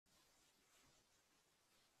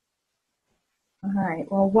All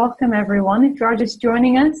right, well, welcome everyone. If you are just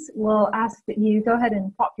joining us, we'll ask that you go ahead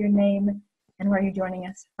and pop your name and where you're joining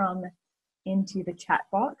us from into the chat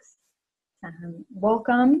box.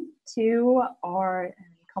 Welcome to our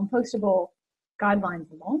compostable guidelines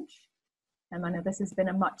launch. I know this has been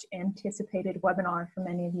a much anticipated webinar for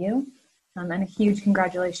many of you, and a huge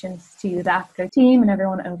congratulations to the APCO team and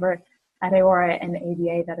everyone over at AORA and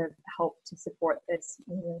ABA that have helped to support this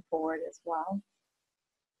moving forward as well.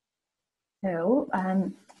 So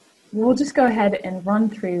we'll just go ahead and run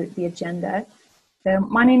through the agenda. So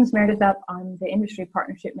my name is Meredith Up. I'm the Industry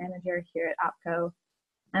Partnership Manager here at APCO.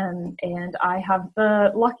 And I have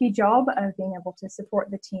the lucky job of being able to support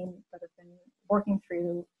the team that have been working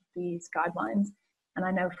through these guidelines. And I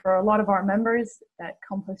know for a lot of our members that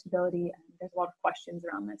compostability, there's a lot of questions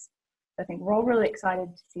around this. So I think we're all really excited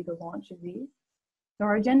to see the launch of these. So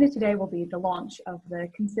our agenda today will be the launch of the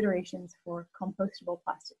considerations for compostable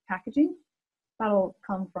plastic packaging. That'll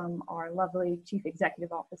come from our lovely Chief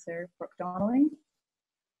Executive Officer, Brooke Donnelly.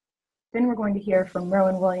 Then we're going to hear from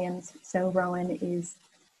Rowan Williams. So Rowan is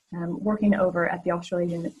working over at the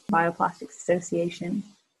Australasian Bioplastics Association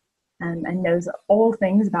and knows all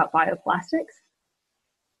things about bioplastics.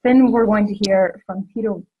 Then we're going to hear from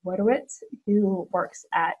Peter Wadewitz, who works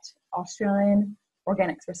at Australian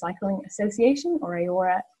Organics Recycling Association, or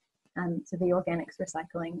AORA. So the Organics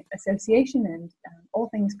Recycling Association, and all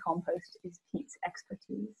things compost is Pete's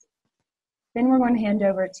expertise. Then we're going to hand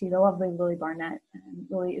over to the lovely Lily Barnett.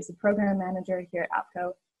 Lily is the program manager here at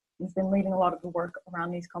APCO. She's been leading a lot of the work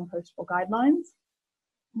around these compostable guidelines.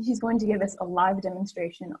 She's going to give us a live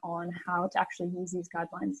demonstration on how to actually use these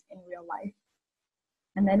guidelines in real life.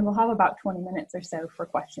 And then we'll have about 20 minutes or so for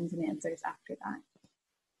questions and answers after that.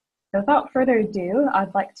 So without further ado,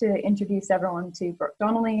 I'd like to introduce everyone to Brooke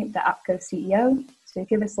Donnelly, the APCO CEO, to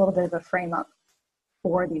give us a little bit of a frame up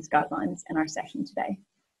for these guidelines in our session today.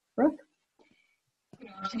 Brooke? Good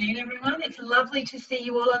afternoon, everyone. It's lovely to see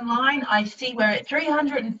you all online. I see we're at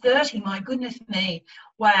 330, my goodness me.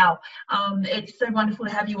 Wow. It's so wonderful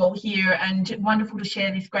to have you all here and wonderful to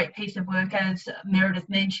share this great piece of work. As Meredith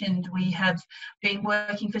mentioned, we have been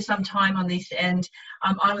working for some time on this, and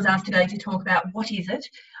I was asked today to talk about what is it.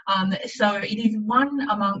 So it is one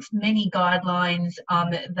amongst many guidelines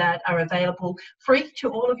that are available free to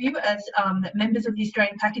all of you as members of the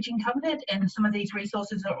Australian Packaging Covenant, and some of these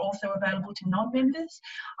resources are also available to non-members.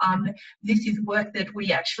 This is work that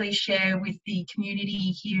we actually share with the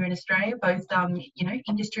community here in Australia, both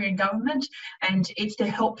industry and government, and it's to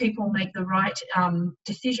help people make the right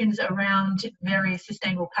decisions around various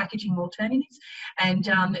sustainable packaging alternatives. And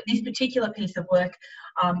this particular piece of work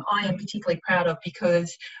I am particularly proud of,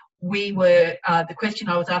 because we were, the question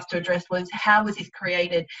I was asked to address was, how was this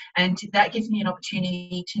created? And that gives me an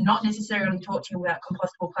opportunity to not necessarily talk to you about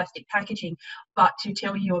compostable plastic packaging, but to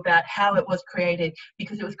tell you about how it was created,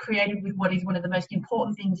 because it was created with what is one of the most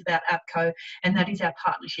important things about APCO, and that is our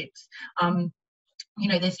partnerships.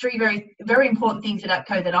 There's three very important things at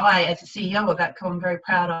APCO that I, as the CEO of APCO, I'm very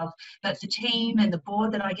proud of. That's the team and the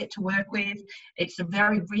board that I get to work with. It's a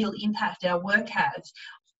very real impact our work has.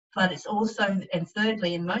 But it's also, and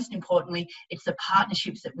thirdly, and most importantly, it's the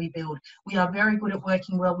partnerships that we build. We are very good at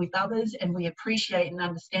working well with others, and we appreciate and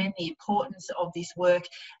understand the importance of this work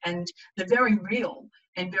and the very real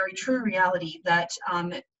and very true reality that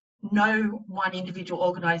no one individual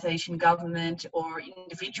organisation, government or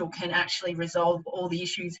individual can actually resolve all the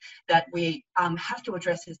issues that we have to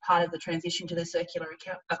address as part of the transition to the circular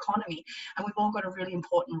economy. And we've all got a really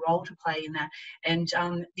important role to play in that. And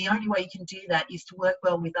the only way you can do that is to work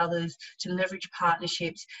well with others, to leverage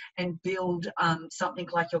partnerships and build something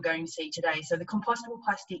like you're going to see today. So the compostable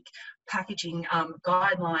plastic packaging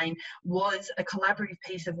guideline was a collaborative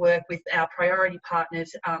piece of work with our priority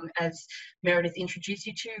partners, as Meredith introduced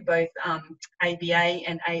you to, both ABA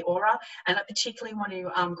and AORA. And I particularly want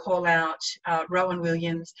to call out Rowan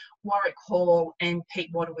Williams, Warwick Hall and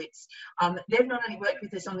Pete Wadewitz. They've not only worked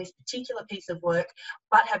with us on this particular piece of work,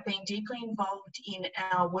 but have been deeply involved in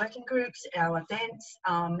our working groups, our events,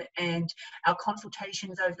 and our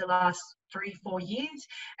consultations over the last 3-4 years,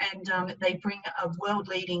 and they bring a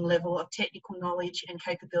world-leading level of technical knowledge and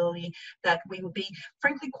capability that we would be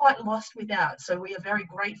frankly quite lost without. So we are very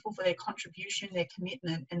grateful for their contribution, their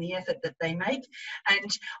commitment and the effort that they make. And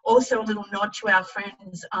also a little nod to our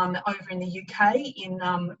friends over in the UK in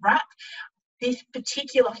RAP. This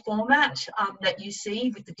particular format that you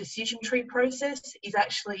see with the decision tree process is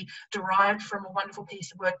actually derived from a wonderful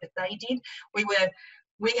piece of work that they did.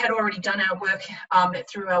 We had already done our work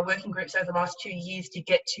through our working groups over the last 2 years to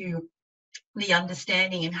get to the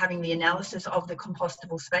understanding and having the analysis of the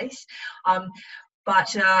compostable space.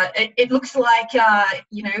 But it looks like,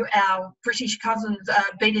 you know, our British cousins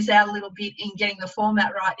beat us out a little bit in getting the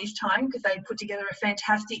format right this time, because they put together a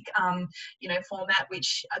fantastic, you know, format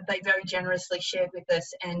which they very generously shared with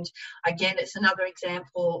us. And again, it's another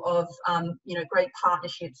example of, you know, great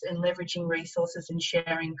partnerships and leveraging resources and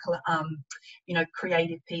sharing, you know,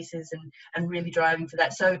 creative pieces and really driving for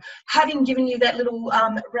that. So having given you that little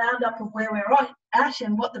roundup of where we're at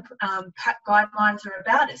and what the guidelines are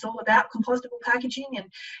about, it's all about compostable packaging. And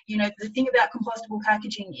you know, the thing about compostable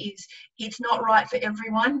packaging is it's not right for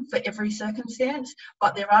everyone for every circumstance,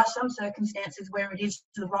 but there are some circumstances where it is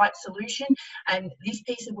the right solution, and this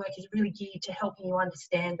piece of work is really geared to helping you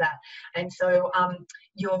understand that. And so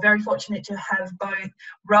you're very fortunate to have both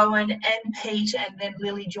Rowan and Pete and then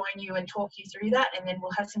Lily join you and talk you through that, and then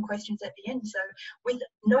we'll have some questions at the end. So with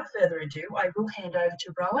no further ado, I will hand over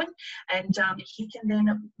to Rowan, and he can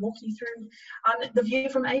then walk you through the view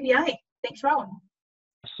from ABA. Thanks, Rowan.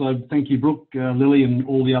 So thank you, Brooke, Lily, and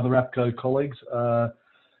all the other APCO colleagues. I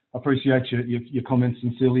appreciate your comments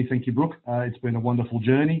sincerely. Thank you, Brooke. It's been a wonderful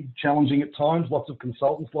journey, challenging at times, lots of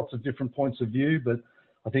consultants, lots of different points of view, but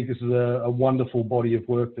I think this is a wonderful body of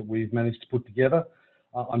work that we've managed to put together.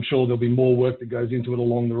 I'm sure there'll be more work that goes into it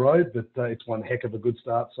along the road, but it's one heck of a good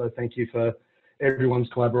start. So thank you for everyone's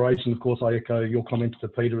collaboration. Of course, I echo your comments to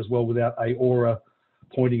Peter as well. Without AORA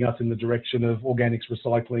pointing us in the direction of organics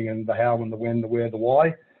recycling and the how and the when, the where, the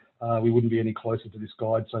why, we wouldn't be any closer to this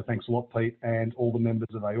guide. So thanks a lot, Pete, and all the members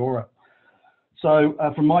of AORA. So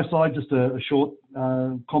from my side, just a short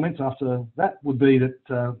comment after that would be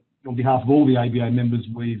that on behalf of all the ABA members,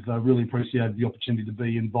 we've really appreciated the opportunity to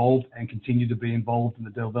be involved and continue to be involved in the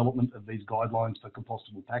development of these guidelines for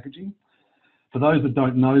compostable packaging. For those that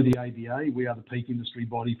don't know the ABA, we are the peak industry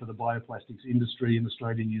body for the bioplastics industry in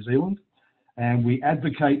Australia and New Zealand, and we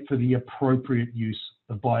advocate for the appropriate use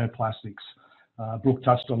of bioplastics. Brooke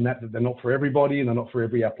touched on that they're not for everybody and they're not for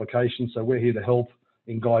every application, so we're here to help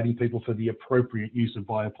in guiding people for the appropriate use of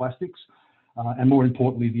bioplastics, and more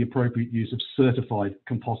importantly, the appropriate use of certified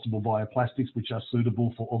compostable bioplastics, which are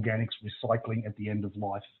suitable for organics recycling at the end of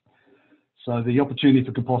life. So the opportunity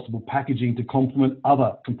for compostable packaging to complement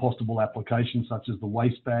other compostable applications such as the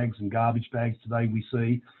waste bags and garbage bags today we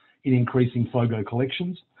see in increasing FOGO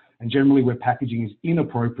collections, and generally where packaging is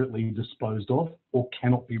inappropriately disposed of or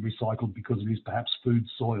cannot be recycled because it is perhaps food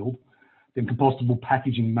soiled, then compostable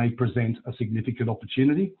packaging may present a significant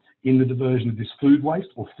opportunity in the diversion of this food waste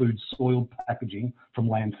or food soiled packaging from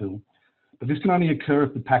landfill. But this can only occur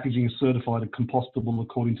if the packaging is certified as compostable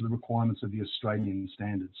according to the requirements of the Australian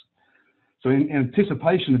standards. So in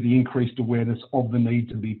anticipation of the increased awareness of the need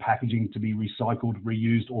to be packaging to be recycled,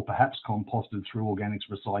 reused, or perhaps composted through organics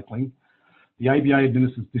recycling, the ABA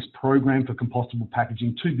administers this program for compostable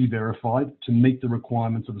packaging to be verified to meet the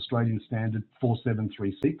requirements of Australian Standard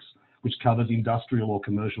 4736, which covers industrial or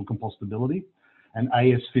commercial compostability, and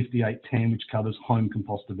AS 5810, which covers home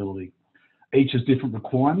compostability. Each has different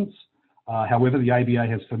requirements. However, the ABA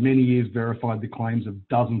has for many years verified the claims of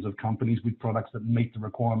dozens of companies with products that meet the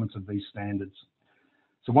requirements of these standards.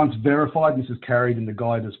 So once verified, this is carried in the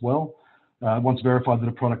guide as well. Once verified that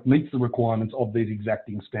a product meets the requirements of these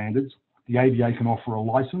exacting standards, the ABA can offer a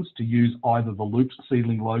license to use either the Looped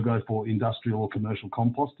seedling logo for industrial or commercial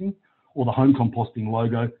composting, or the home composting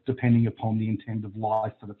logo, depending upon the intended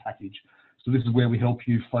life for the package. So this is where we help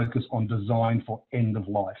you focus on design for end of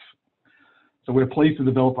life. So we're pleased to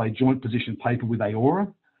develop a joint position paper with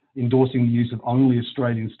AORA, endorsing the use of only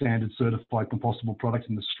Australian standard certified compostable products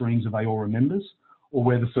in the streams of AORA members, or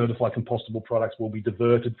where the certified compostable products will be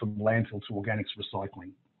diverted from landfill to organics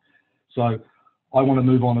recycling. So I want to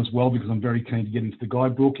move on as well because I'm very keen to get into the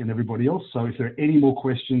guide, Brooke, and everybody else. So if there are any more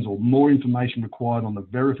questions or more information required on the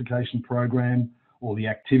verification program or the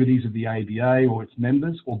activities of the ABA or its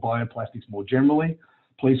members or bioplastics more generally,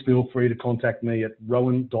 please feel free to contact me at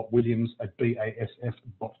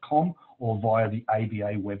rowan.williams@basf.com or via the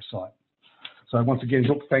ABA website. So once again,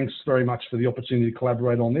 Brooke, thanks very much for the opportunity to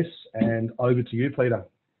collaborate on this, and over to you, Peter.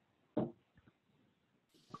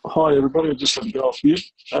 Hi everybody, I just had to go off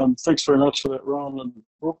mute. Thanks very much for that, Rowan and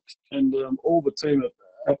Brooke, and all the team at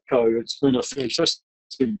APCO. It's been a fantastic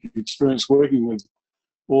experience working with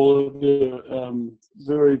all of you.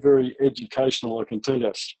 Very, very educational, I can tell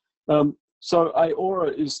you. So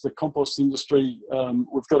AORA is the compost industry.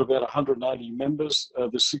 We've got about 180 members.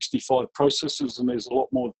 There's 65 processors, and there's a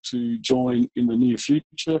lot more to join in the near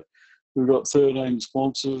future. We've got 13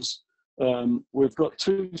 sponsors. We've got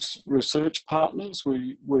 2 research partners.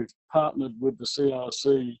 We've partnered with the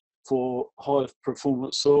CRC for high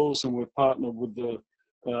performance soils, and we've partnered with the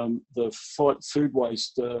Fight Food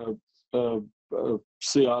Waste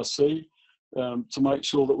CRC. to make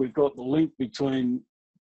sure that we've got the link between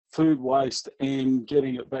food waste and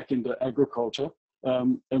getting it back into agriculture.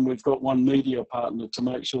 And we've got one media partner to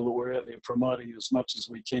make sure that we're out there promoting as much as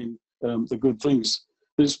we can the good things.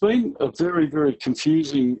 There's been a very, very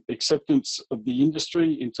confusing acceptance of the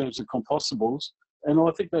industry in terms of compostables. And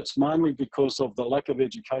I think that's mainly because of the lack of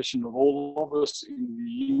education of all of us in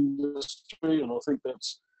the industry. And I think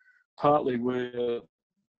that's partly where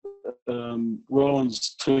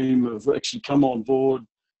Rowan's team have actually come on board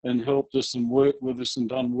and helped us and worked with us and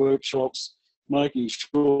done workshops, making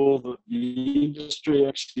sure that the industry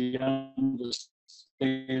actually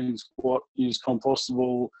understands what is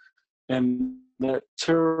compostable, and that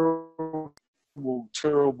terrible,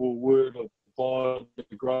 terrible word of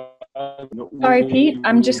biodegradable. Sorry, Pete,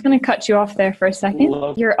 I'm just going to cut you off there for a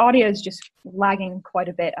second. Your audio is just lagging quite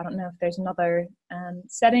a bit. I don't know if there's another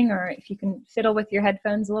setting, or if you can fiddle with your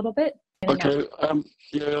headphones a little bit. Okay,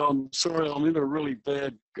 yeah, I'm sorry, I'm in a really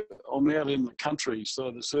bad, I'm out in the country,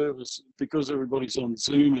 so the service, because everybody's on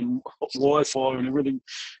Zoom and Wi-Fi and everything,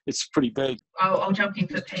 it's pretty bad. I'll jump in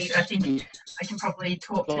for Pete. I think I can probably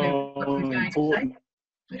talk to what we're going to say.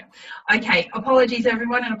 Yeah. Okay, apologies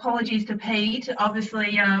everyone, and apologies to Pete.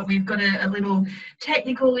 Obviously, we've got a little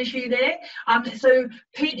technical issue there. So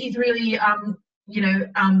Pete is really,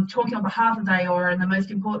 talking on behalf of AORA, and the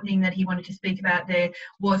most important thing that he wanted to speak about there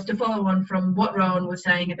was to follow on from what Rowan was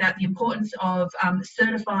saying about the importance of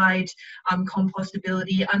certified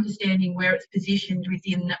compostability, understanding where it's positioned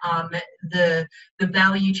within the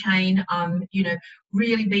value chain,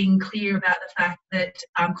 really being clear about the fact that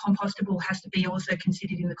compostable has to be also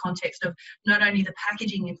considered in the context of not only the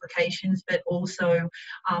packaging implications, but also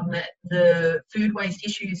the food waste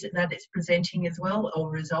issues that it's presenting as well, or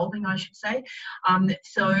resolving, I should say.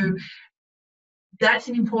 So that's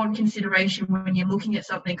an important consideration when you're looking at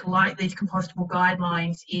something like these compostable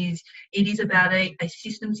guidelines. It is about a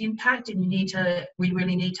systems impact, and we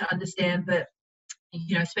really need to understand that,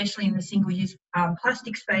 especially in the single-use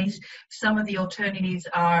plastic space, some of the alternatives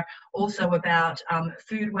are also about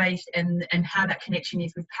food waste and how that connection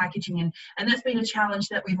is with packaging. And that's been a challenge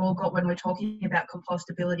that we've all got when we're talking about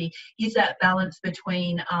compostability, is that balance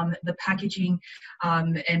between the packaging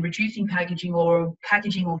and reducing packaging, or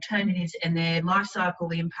packaging alternatives and their life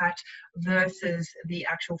cycle impact, versus the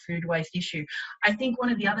actual food waste issue. I think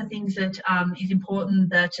one of the other things that is important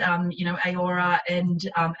that AORA and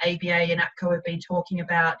ABA and APCO have been talking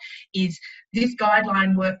about is this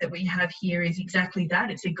guideline work that we have here is exactly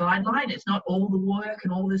that. It's a guideline. It's not all the work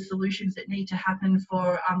and all the solutions that need to happen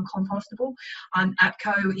for compostable.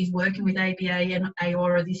 APCO is working with ABA and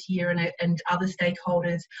AORA this year and other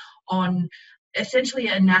stakeholders on essentially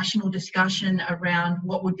a national discussion around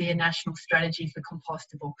what would be a national strategy for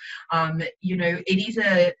compostable. It is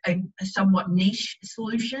a somewhat niche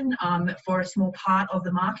solution for a small part of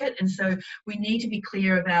the market, and so we need to be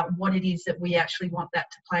clear about what it is that we actually want that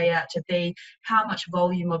to play out to be, how much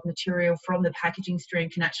volume of material from the packaging stream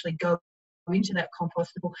can actually go into that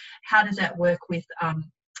compostable, how does that work with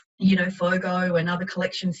FOGO and other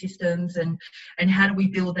collection systems, and how do we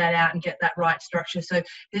build that out and get that right structure. So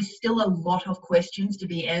there's still a lot of questions to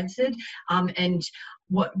be answered, and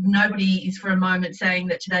what nobody is for a moment saying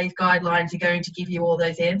that today's guidelines are going to give you all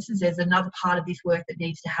those answers. There's another part of this work that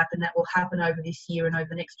needs to happen, that will happen over this year and over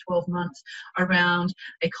the next 12 months, around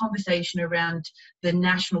a conversation around the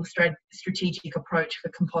national strategic approach for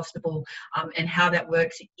compostable, and how that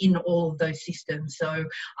works in all of those systems. So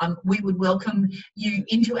we would welcome you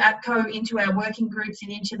into APCO, into our working groups,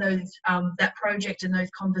 and into those that project and those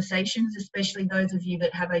conversations, especially those of you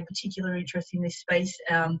that have a particular interest in this space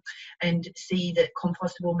and see that compostable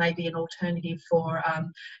may be an alternative for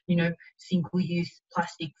single-use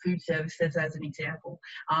plastic food services, as an example.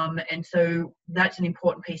 And so that's an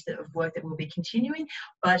important piece of work that we'll be continuing.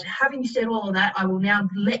 But having said all of that, I will now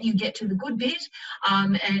let you get to the good bit,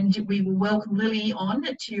 and we will welcome Lily on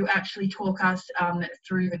to actually talk us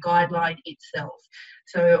through the guideline itself.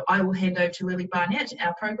 So I will hand over to Lily Barnett,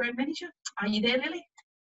 our program manager. Are you there, Lily?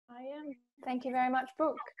 I am. Thank you very much,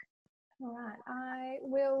 Brooke. All right, I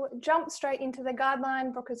will jump straight into the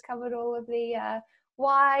guideline. Brooke has covered all of the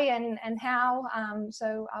why and how,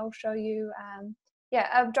 so I'll show you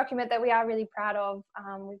a document that we are really proud of.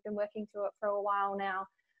 We've been working through it for a while now,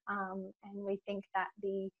 and we think that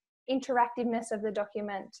the interactiveness of the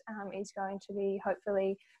document is going to be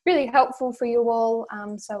hopefully really helpful for you all.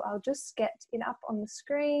 So I'll just get it up on the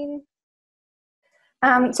screen.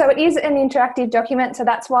 So it is an interactive document, so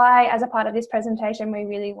that's why, as a part of this presentation, we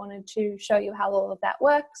really wanted to show you how all of that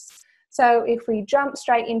works. So if we jump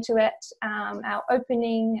straight into it, our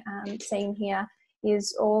opening scene here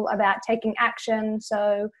is all about taking action.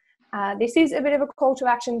 So This is a bit of a call to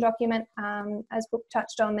action document. As Brooke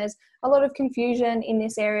touched on, there's a lot of confusion in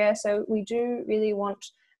this area, so we do really want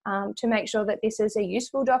to make sure that this is a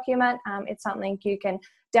useful document. It's something you can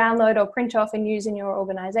download or print off and use in your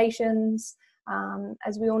organisations.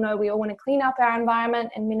 As we all know, we all want to clean up our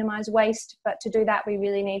environment and minimise waste, but to do that we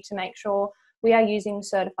really need to make sure we are using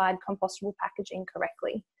certified compostable packaging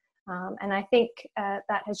correctly. And I think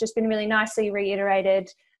that has just been really nicely reiterated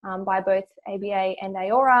by both ABA and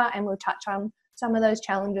AORA, and we'll touch on some of those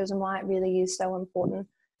challenges and why it really is so important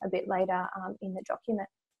a bit later in the document.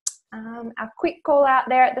 A quick call out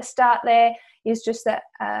there at the start there is just that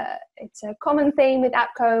it's a common theme with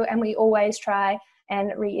APCO, and we always try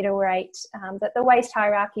and reiterate that the waste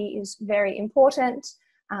hierarchy is very important.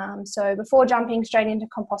 So before jumping straight into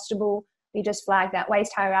compostable, we just flag that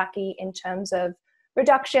waste hierarchy in terms of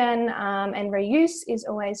reduction and reuse is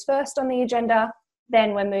always first on the agenda.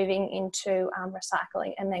 Then we're moving into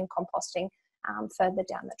recycling and then composting further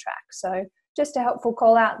down the track. So just a helpful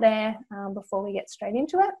call out there before we get straight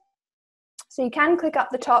into it. So you can click up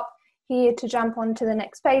the top here to jump onto the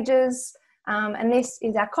next pages. And this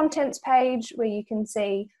is our contents page where you can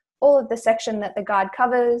see all of the section that the guide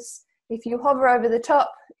covers. If you hover over the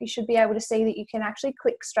top, you should be able to see that you can actually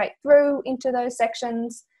click straight through into those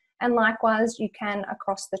sections. And likewise, you can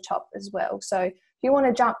across the top as well. So if you want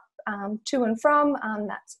to jump to and from,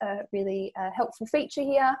 that's a really helpful feature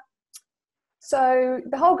here. So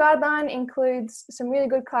the whole guideline includes some really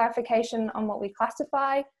good clarification on what we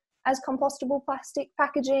classify as compostable plastic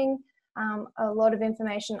packaging, a lot of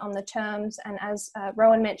information on the terms, and as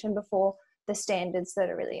Rowan mentioned before, the standards that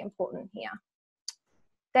are really important here.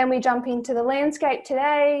 Then we jump into the landscape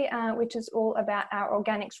today, which is all about our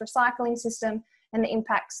organics recycling system and the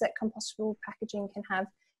impacts that compostable packaging can have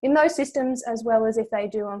in those systems, as well as if they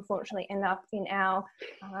do unfortunately end up in our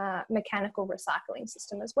mechanical recycling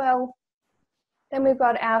system as well. Then we've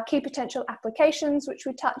got our key potential applications, which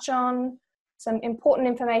we touch on, some important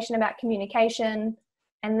information about communication,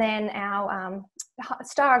 and then our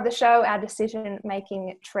star of the show, our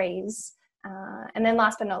decision-making trees. And then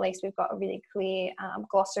last but not least, we've got a really clear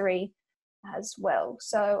glossary as well.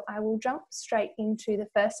 So I will jump straight into the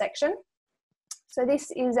first section. So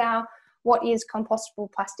this is our what is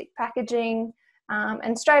compostable plastic packaging.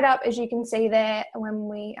 And straight up, as you can see there, when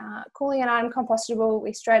we are calling an item compostable,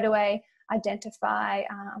 we straight away identify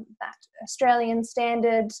that Australian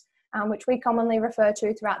standard, which we commonly refer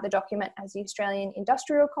to throughout the document as the Australian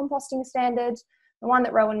Industrial Composting Standard. The one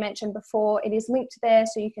that Rowan mentioned before, it is linked there,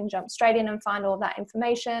 so you can jump straight in and find all that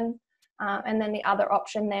information. And then the other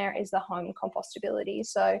option there is the home compostability.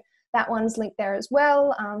 So that one's linked there as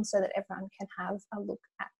well, so that everyone can have a look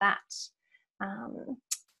at that.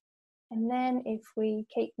 And then if we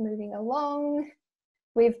keep moving along,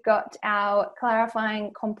 we've got our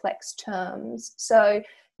clarifying complex terms. So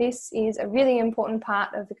this is a really important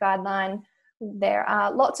part of the guideline. There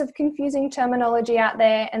are lots of confusing terminology out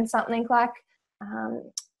there, and something like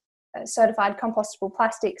certified compostable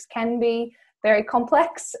plastics can be very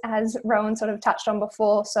complex, as Rowan sort of touched on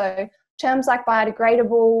before. So terms like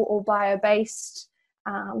biodegradable or bio-based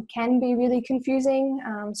can be really confusing.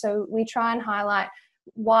 So we try and highlight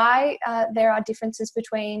why there are differences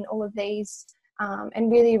between all of these,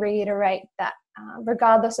 and really reiterate that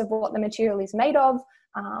regardless of what the material is made of,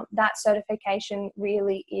 that certification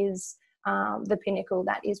really is the pinnacle.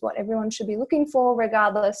 That is what everyone should be looking for,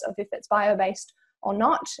 regardless of if it's bio-based or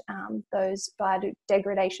not. Those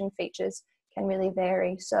biodegradation features can really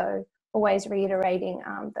vary. So always reiterating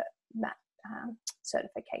that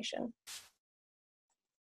certification.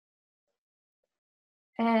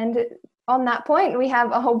 And on that point, we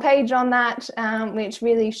have a whole page on that, which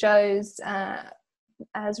really shows,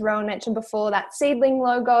 as Rowan mentioned before, that seedling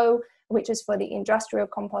logo, which is for the industrial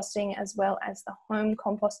composting, as well as the home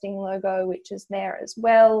composting logo, which is there as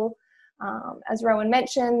well. As Rowan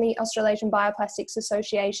mentioned, the Australasian Bioplastics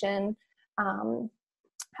Association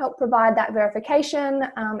help provide that verification,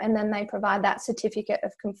 and then they provide that certificate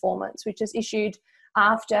of conformance, which is issued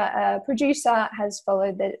after a producer has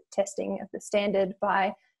followed the testing of the standard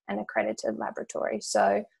by an accredited laboratory.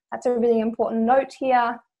 So that's a really important note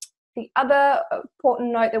here. The other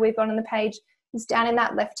important note that we've got on the page is down in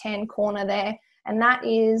that left-hand corner there, and that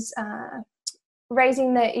is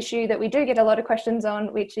raising the issue that we do get a lot of questions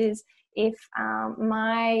on, which is if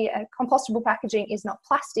my compostable packaging is not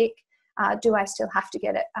plastic, do I still have to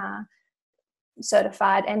get it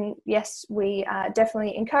certified? And yes, we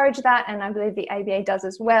definitely encourage that, and I believe the ABA does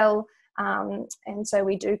as well. And so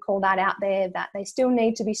we do call that out there, that they still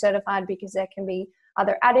need to be certified because there can be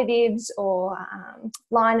other additives or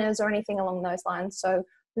liners or anything along those lines. So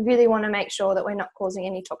we really want to make sure that we're not causing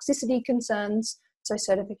any toxicity concerns. So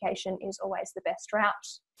certification is always the best route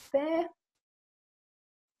there.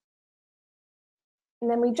 And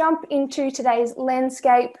then we jump into today's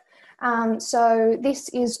landscape. So this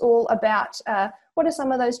is all about what are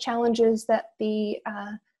some of those challenges that the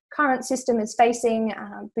current system is facing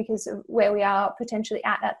because of where we are potentially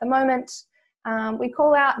at the moment. We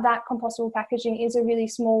call out that compostable packaging is a really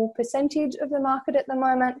small percentage of the market at the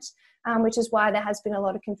moment, which is why there has been a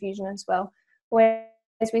lot of confusion as well. Whereas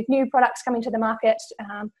with new products coming to the market,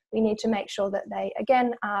 we need to make sure that they,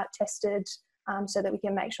 again, are tested so that we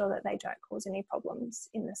can make sure that they don't cause any problems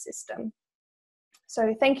in the system.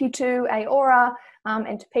 So thank you to AORA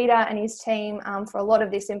and to Peter and his team for a lot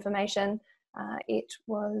of this information. It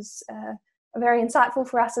was very insightful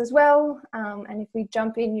for us as well. And if we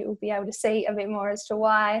jump in, you will be able to see a bit more as to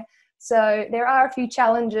why. So there are a few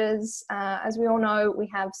challenges. As we all know, we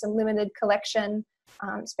have some limited collection,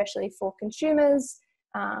 especially for consumers.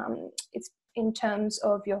 It's in terms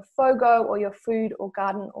of your FOGO or your food or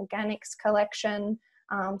garden organics collection.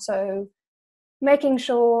 So making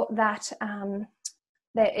sure that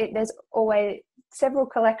there's always several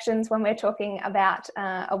collections when we're talking about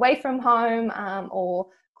away from home or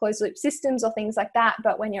closed loop systems or things like that.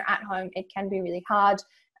 But when you're at home, it can be really hard.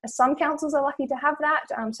 Some councils are lucky to have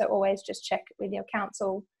that. So always just check with your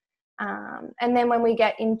council. And then when we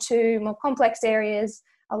get into more complex areas,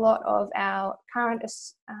 a lot of our current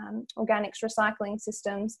organics recycling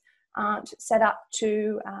systems aren't set up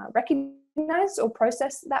to recognize or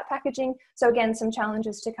process that packaging. So again, some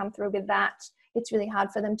challenges to come through with that. It's really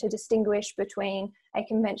hard for them to distinguish between a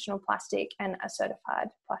conventional plastic and a certified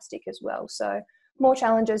plastic as well. So more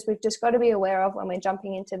challenges we've just got to be aware of when we're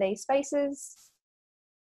jumping into these spaces.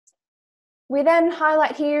 We then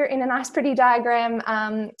highlight here in a nice pretty diagram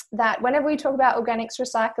that whenever we talk about organics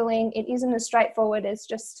recycling, it isn't as straightforward as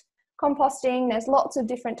just composting. There's lots of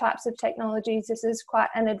different types of technologies. This is quite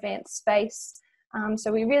an advanced space.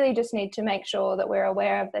 So we really just need to make sure that we're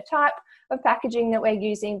aware of the type of packaging that we're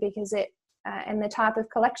using because and the type of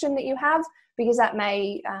collection that you have, because that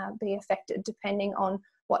may be affected depending on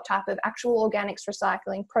what type of actual organics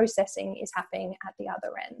recycling processing is happening at the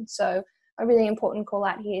other end. So a really important call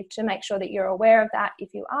out here to make sure that you're aware of that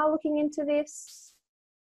if you are looking into this.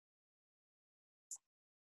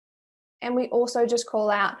 And we also just call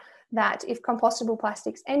out that if compostable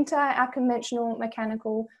plastics enter our conventional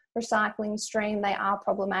mechanical recycling stream, they are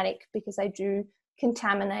problematic because they do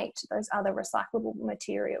contaminate those other recyclable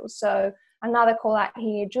materials. So another call out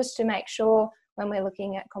here just to make sure when we're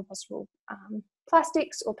looking at compostable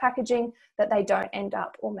plastics or packaging that they don't end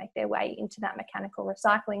up or make their way into that mechanical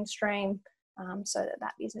recycling stream so that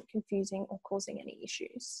that isn't confusing or causing any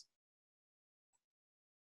issues.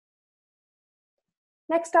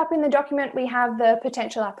 Next up in the document, we have the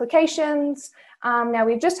potential applications. Now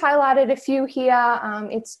we've just highlighted a few here.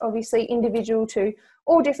 It's obviously individual to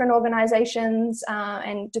all different organisations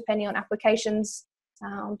and depending on applications,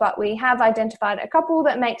 but we have identified a couple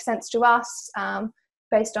that make sense to us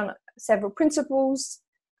based on several principles.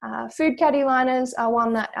 Food caddy liners are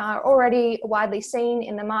one that are already widely seen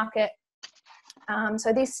in the market.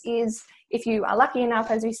 So this is, if you are lucky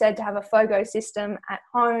enough, as we said, to have a FOGO system at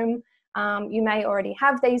home, you may already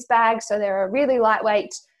have these bags. So they're a really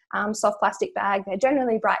lightweight soft plastic bag. They're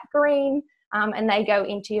generally bright green and they go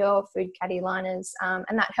into your food caddy liners.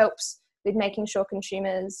 And that helps with making sure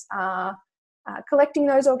consumers are collecting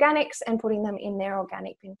those organics and putting them in their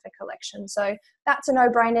organic bin for collection. So that's a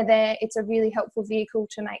no-brainer there. It's a really helpful vehicle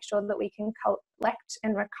to make sure that we can collect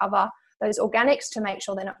and recover those organics to make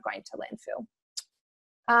sure they're not going to landfill.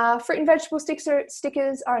 Fruit and vegetable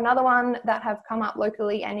stickers are another one that have come up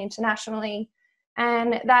locally and internationally.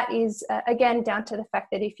 And that is, again, down to the fact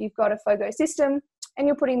that if you've got a FOGO system and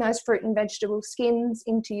you're putting those fruit and vegetable skins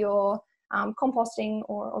into your composting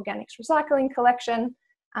or organics recycling collection,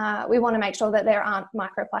 we want to make sure that there aren't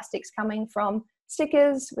microplastics coming from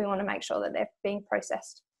stickers. We want to make sure that they're being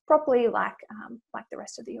processed properly like the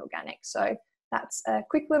rest of the organics. So that's a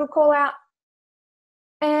quick little call out.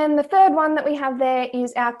 And the third one that we have there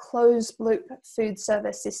is our closed loop food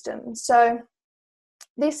service system. So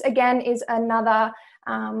this again is another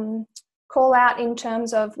call out in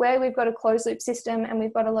terms of where we've got a closed loop system and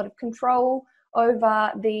we've got a lot of control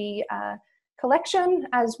over the collection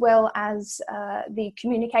as well as the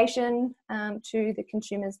communication to the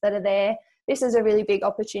consumers that are there. This is a really big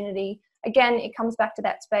opportunity. Again, it comes back to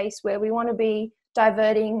that space where we want to be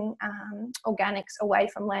diverting organics away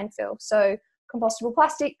from landfill. So compostable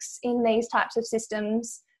plastics in these types of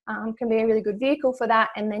systems can be a really good vehicle for that,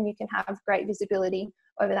 and then you can have great visibility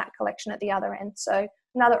over that collection at the other end. So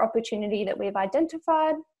another opportunity that we've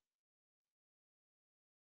identified.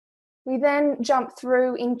 We then jump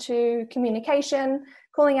through into communication,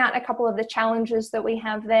 calling out a couple of the challenges that we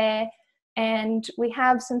have there. And we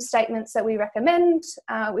have some statements that we recommend,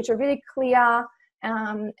 which are really clear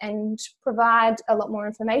and provide a lot more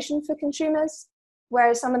information for consumers.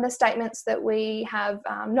 Whereas some of the statements that we have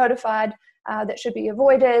notified that should be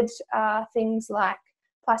avoided are things like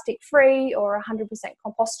plastic free or 100%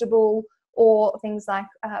 compostable, or things like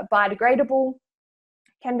biodegradable.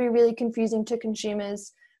 Can be really confusing to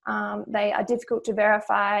consumers. They are difficult to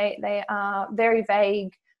verify. They are very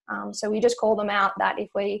vague. So we just call them out that if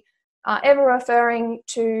we are ever referring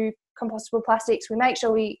to compostable plastics, we make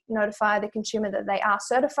sure we notify the consumer that they are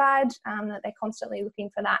certified, that they're constantly looking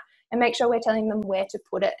for that, and make sure we're telling them where to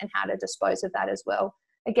put it and how to dispose of that as well.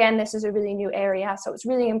 Again, this is a really new area, so it's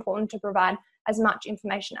really important to provide as much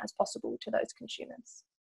information as possible to those consumers.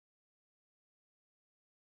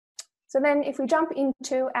 So then if we jump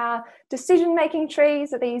into our decision-making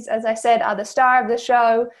trees, these, as I said, are the star of the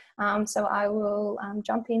show. So I will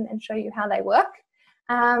jump in and show you how they work.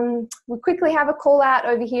 We'll quickly have a call out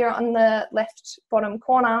over here on the left bottom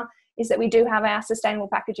corner, is that we do have our sustainable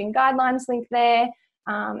packaging guidelines link there,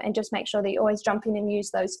 and just make sure that you always jump in and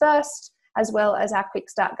use those first, as well as our quick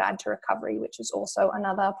start guide to recovery, which is also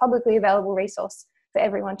another publicly available resource for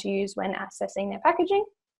everyone to use when assessing their packaging.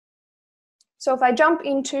 So if I jump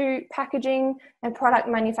into packaging and product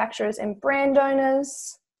manufacturers and brand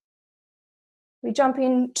owners, we jump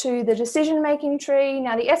into the decision-making tree.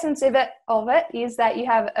 Now the essence of it is that you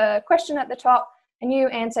have a question at the top and you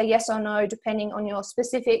answer yes or no depending on your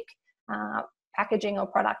specific packaging or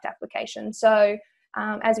product application. So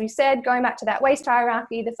as we said, going back to that waste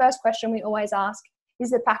hierarchy, the first question we always ask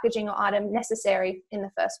is the packaging or item necessary in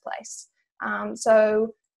the first place?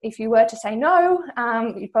 So if you were to say no,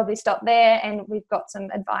 you'd probably stop there, and we've got some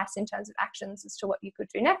advice in terms of actions as to what you could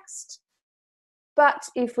do next. But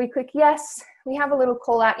if we click yes, we have a little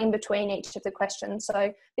call out in between each of the questions.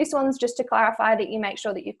 So this one's just to clarify that you make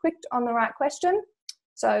sure that you clicked on the right question.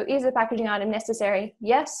 So is the packaging item necessary?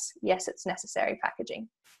 Yes, yes, it's necessary packaging.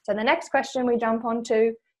 So the next question we jump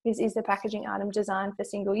onto is the packaging item designed for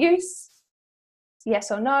single use? Yes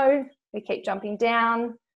or no? We keep jumping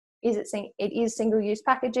down. It is single-use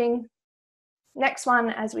packaging. Next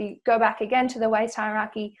one, as we go back again to the waste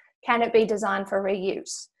hierarchy, can it be designed for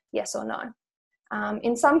reuse? Yes or no?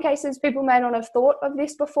 In some cases, people may not have thought of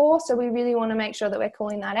this before, so we really want to make sure that we're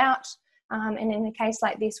calling that out. And in a case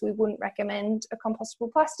like this, we wouldn't recommend a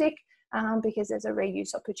compostable plastic because there's a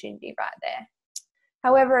reuse opportunity right there.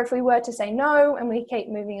 However, if we were to say no and we keep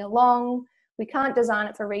moving along, we can't design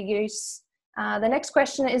it for reuse. The next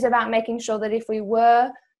question is about making sure that if we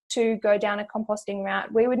were to go down a composting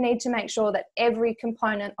route, we would need to make sure that every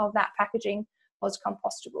component of that packaging was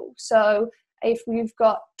compostable. So if we've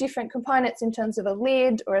got different components in terms of a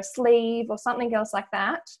lid or a sleeve or something else like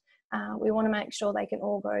that, we want to make sure they can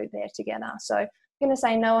all go there together. So I'm going to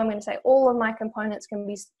say no, I'm going to say all of my components can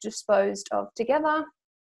be disposed of together.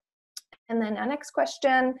 And then our next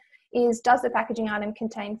question is, does the packaging item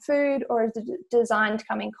contain food, or is it designed to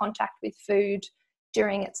come in contact with food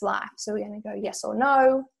during its life? So we're going to go yes or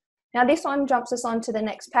no. Now this one jumps us on to the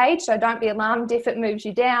next page, so don't be alarmed if it moves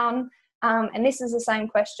you down. And this is the same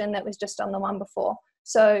question that was just on the one before.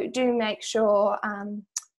 So do make sure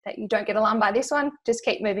that you don't get alarmed by this one, just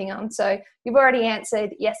keep moving on. So you've already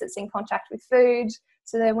answered, yes, it's in contact with food.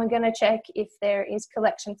 So then we're going to check if there is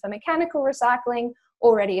collection for mechanical recycling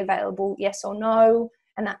already available, yes or no.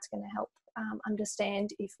 And that's going to help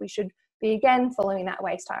understand if we should be again following that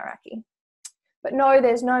waste hierarchy. But no,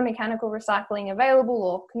 there's no mechanical recycling available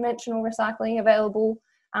or conventional recycling available.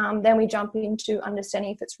 Then we jump into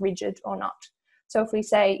understanding if it's rigid or not. So if we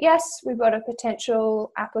say yes, we've got a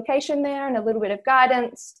potential application there and a little bit of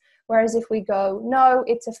guidance. Whereas if we go no,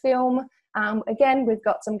 it's a film, again, we've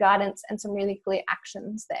got some guidance and some really clear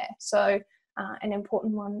actions there. So an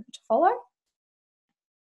important one to follow.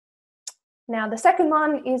 Now the second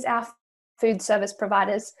one is our food service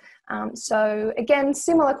providers. So again,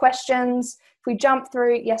 similar questions. If we jump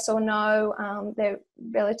through yes or no, they're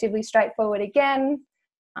relatively straightforward again.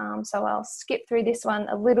 So I'll skip through this one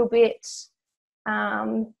a little bit.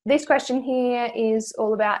 This question here is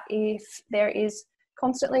all about if there is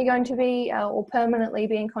constantly going to be or permanently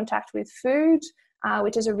be in contact with food,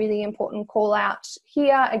 which is a really important call out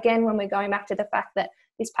here. Again, when we're going back to the fact that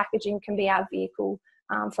this packaging can be our vehicle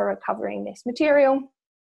for recovering this material.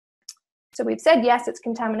 So we've said yes, it's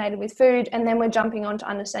contaminated with food, and then we're jumping on to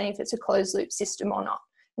understanding if it's a closed loop system or not.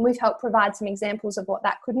 And we've helped provide some examples of what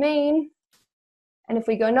that could mean. And if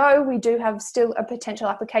we go no, we do have still a potential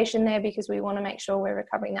application there because we want to make sure we're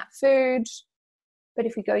recovering that food. But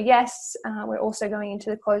if we go yes, we're also going into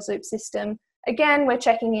the closed loop system. Again, we're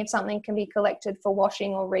checking if something can be collected for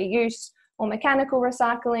washing or reuse or mechanical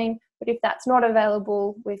recycling. But if that's not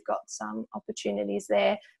available, we've got some opportunities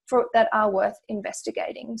there that are worth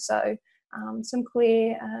investigating. So some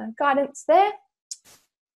clear guidance there.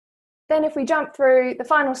 Then if we jump through, the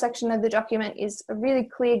final section of the document is a really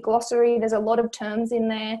clear glossary. There's a lot of terms in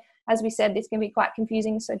there. As we said, this can be quite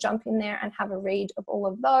confusing, so jump in there and have a read of all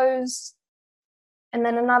of those. And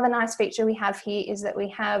then another nice feature we have here is that we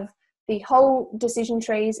have the whole decision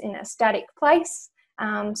trees in a static place,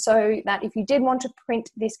 so that if you did want to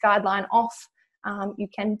print this guideline off, you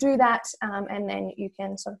can do that, and then you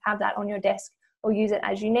can sort of have that on your desk or use it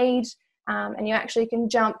as you need. And you actually can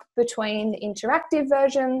jump between the interactive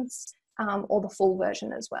versions or the full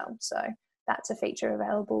version as well. So that's a feature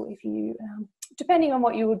available if you, depending on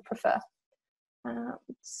what you would prefer.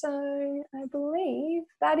 So I believe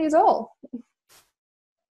that is all.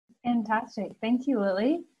 Fantastic. Thank you,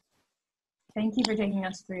 Lily. Thank you for taking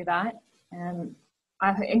us through that.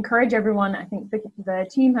 I encourage everyone, I think the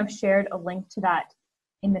team have shared a link to that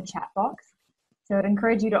in the chat box. So I'd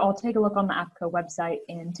encourage you to all take a look on the APCO website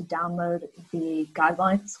and to download the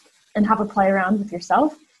guidelines and have a play around with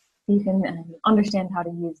yourself. You can understand how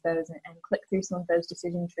to use those and click through some of those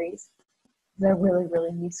decision trees. They're really,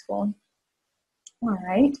 really useful. All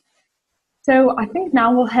right. So I think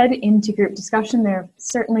now we'll head into group discussion. There have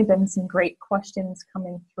certainly been some great questions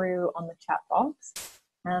coming through on the chat box.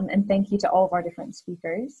 And thank you to all of our different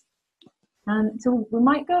speakers. So we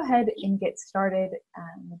might go ahead and get started.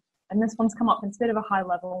 And this one's come up, it's a bit of a high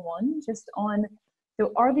level one, just on,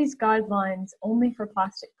 so are these guidelines only for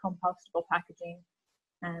plastic compostable packaging?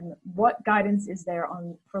 And what guidance is there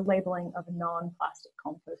for labeling of non-plastic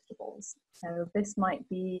compostables? So this might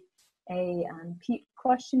be a Pete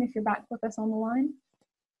question if you're back with us on the line.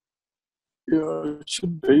 Yeah, it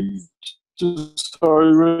should be. Just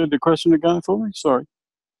sorry, read the question again for me, sorry.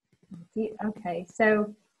 Okay,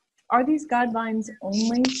 so are these guidelines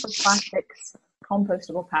only for plastics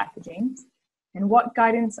compostable packaging, and what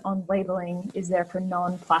guidance on labeling is there for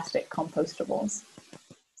non-plastic compostables?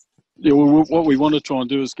 Yeah, well, what we want to try and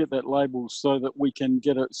do is get that label so that we can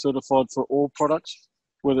get it certified for all products,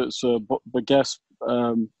 whether it's a gas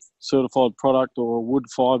certified product or a wood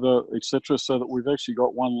fibre, etc., so that we've actually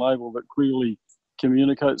got one label that clearly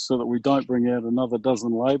communicates, so that we don't bring out another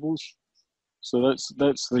dozen labels. So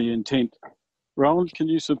that's the intent. Rowan, can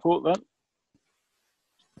you support that?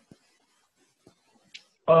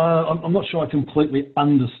 I'm not sure I completely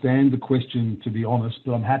understand the question, to be honest,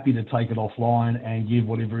 but I'm happy to take it offline and give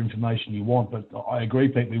whatever information you want. But I agree,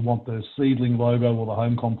 Pete, we want the seedling logo or the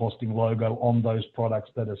home composting logo on those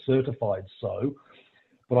products that are certified so.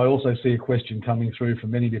 But I also see a question coming through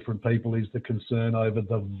from many different people, is the concern over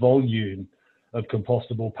the volume of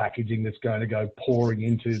compostable packaging that's going to go pouring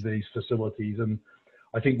into these facilities. And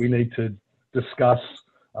I think we need to discuss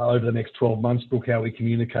over the next 12 months, Brooke, how we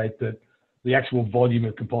communicate that the actual volume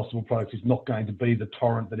of compostable products is not going to be the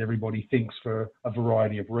torrent that everybody thinks for a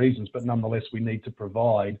variety of reasons, but nonetheless we need to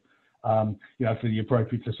provide, for the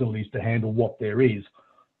appropriate facilities to handle what there is.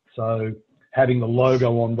 So having the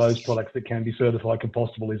logo on those products that can be certified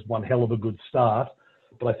compostable is one hell of a good start,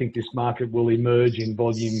 but I think this market will emerge in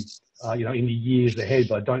volume, in the years ahead.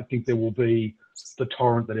 But I don't think there will be the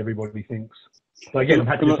torrent that everybody thinks. So again, I'm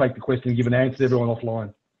happy to take the question and give an answer to everyone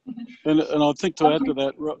offline. And I think to add to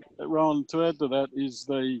that, Rowan, is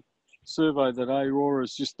the survey that AORA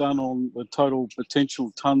has just done on the total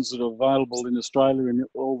potential tonnes that are available in Australia in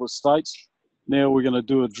all the states. Now we're going to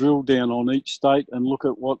do a drill down on each state and look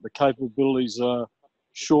at what the capabilities are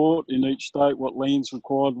short in each state, what land's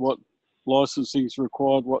required, what licensing is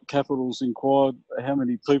required, what capital's required, how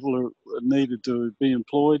many people are needed to be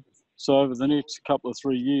employed. So over the next couple of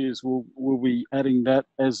 3 years, we'll be adding that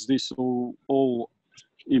as this all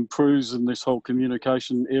improves and this whole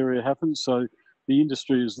communication area happens. So the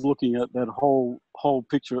industry is looking at that whole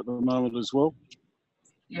picture at the moment as well.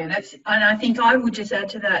 Yeah, and I think I would just add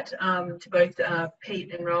to that, to both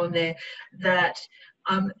Pete and Rowan there, that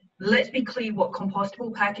let's be clear what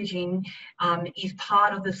compostable packaging is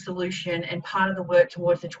part of the solution and part of the work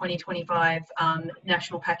towards the 2025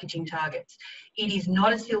 national packaging targets. It is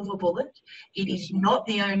not a silver bullet. It is not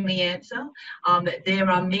the only answer. There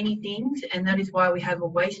are many things, and that is why we have a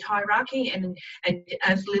waste hierarchy. And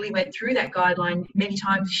as Lily went through that guideline, many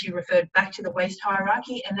times she referred back to the waste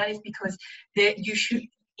hierarchy, and that is because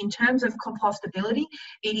in terms of compostability,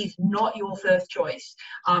 it is not your first choice.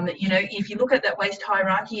 You know, if you look at that waste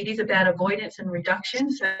hierarchy, it is about avoidance and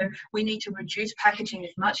reduction. So we need to reduce packaging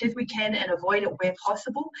as much as we can and avoid it where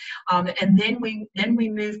possible. And then we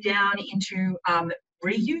move down into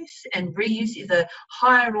reuse, and reuse is a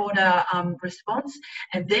higher order response,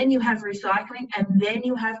 and then you have recycling, and then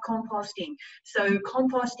you have composting. So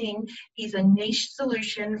composting is a niche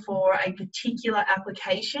solution for a particular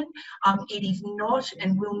application. It is not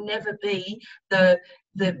and will never be the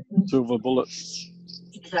silver bullet.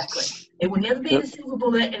 Exactly. It will never be the silver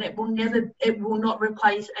bullet, and it will not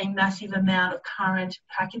replace a massive amount of current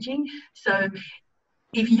packaging. So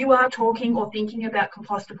if you are talking or thinking about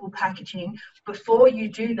compostable packaging, before you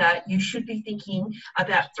do that, you should be thinking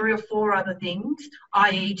about 3 or 4 other things,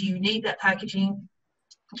 i.e., do you need that packaging?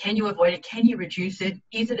 Can you avoid it? Can you reduce it?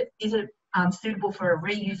 Is it suitable for a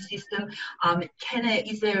reuse system?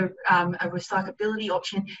 Is there a recyclability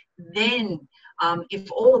option? Then,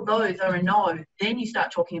 if all of those are a no, then you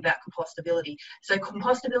start talking about compostability. So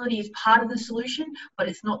compostability is part of the solution, but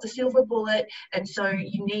it's not the silver bullet, and so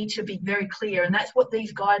you need to be very clear, and that's what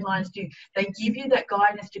these guidelines do. They give you that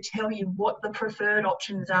guidance to tell you what the preferred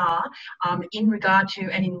options are in regard to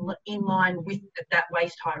and in line with that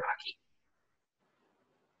waste hierarchy.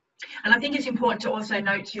 And I think it's important to also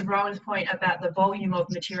note, to Rowan's point about the volume of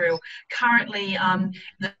material. Currently,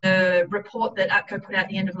 the report that APCO put out at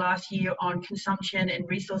the end of last year on consumption and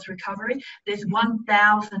resource recovery, there's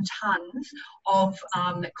 1,000 tonnes of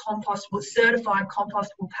certified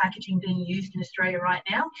compostable packaging being used in Australia right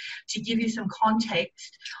now. To give you some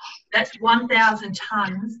context, that's 1,000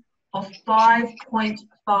 tonnes of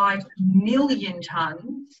 5.5 million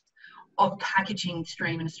tonnes of packaging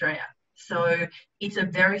stream in Australia. So it's a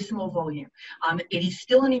very small volume. It is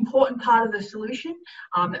still an important part of the solution,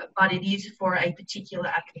 but it is for a particular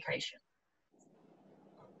application.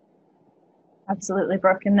 Absolutely,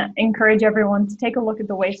 Brooke, and encourage everyone to take a look at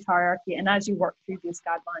the waste hierarchy, and as you work through these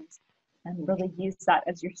guidelines, and really use that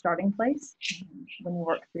as your starting place when you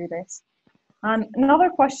work through this.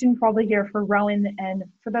 Another question probably here for Rowan, and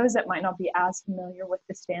for those that might not be as familiar with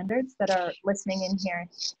the standards that are listening in here.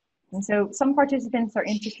 And so some participants are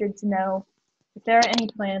interested to know if there are any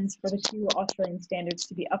plans for the 2 Australian standards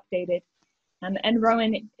to be updated. And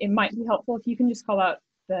Rowan, it might be helpful if you can just call out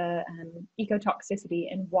the ecotoxicity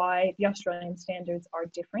and why the Australian standards are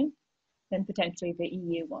different than potentially the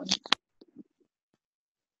EU ones.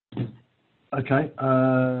 Okay,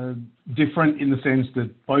 different in the sense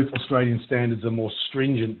that both Australian standards are more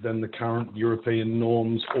stringent than the current European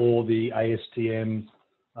norms or the ASTM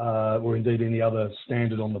or indeed any other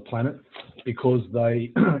standard on the planet, because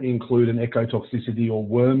they include an ecotoxicity or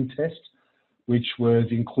worm test, which was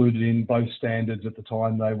included in both standards at the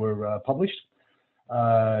time they were published.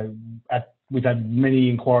 We've had many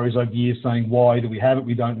inquiries over the years saying, why do we have it?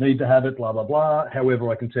 We don't need to have it, blah, blah, blah. However,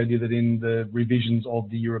 I can tell you that in the revisions of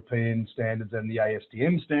the European standards and the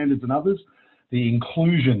ASTM standards and others, the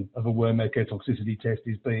inclusion of a worm ecotoxicity test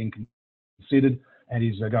is being considered and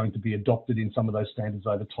is going to be adopted in some of those standards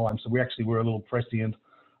over time. So we actually were a little prescient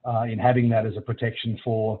in having that as a protection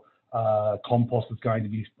for compost that's going to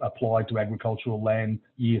be applied to agricultural land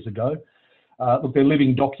years ago. Look, they're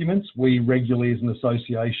living documents. We regularly, as an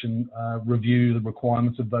association, review the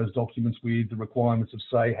requirements of those documents with the requirements of,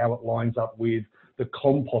 say, how it lines up with the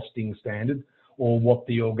composting standard, or what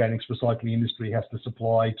the organics recycling industry has to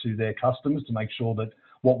supply to their customers to make sure that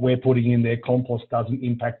what we're putting in their compost doesn't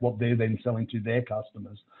impact what they're then selling to their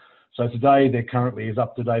customers. So today, they're currently as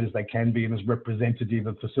up to date as they can be and as representative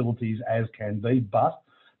of facilities as can be, but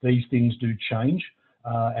these things do change.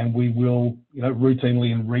 And we will,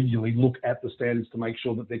 routinely and regularly look at the standards to make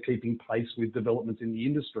sure that they're keeping pace with developments in the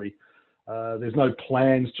industry. There's no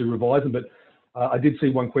plans to revise them, but I did see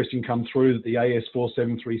one question come through that the AS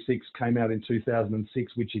 4736 came out in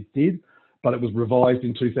 2006, which it did, but it was revised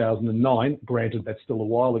in 2009. Granted, that's still a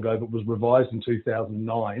while ago, but was revised in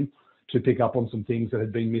 2009 to pick up on some things that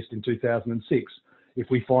had been missed in 2006. If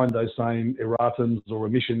we find those same erratums or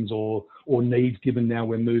omissions or needs, given now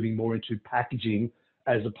we're moving more into packaging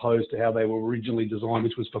as opposed to how they were originally designed,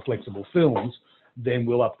 which was for flexible films, then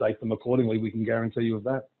we'll update them accordingly. We can guarantee you of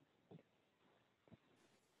that.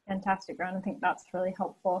 Fantastic, Rowan. I think that's really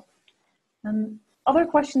helpful. Other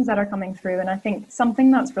questions that are coming through, and I think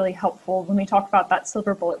something that's really helpful when we talk about that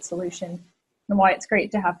silver bullet solution and why it's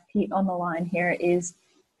great to have Pete on the line here, is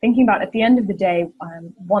thinking about, at the end of the day,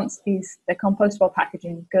 once the compostable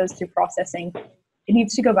packaging goes through processing, it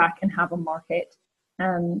needs to go back and have a market.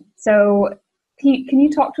 So Pete, can you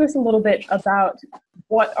talk to us a little bit about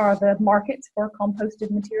what are the markets for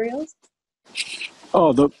composted materials?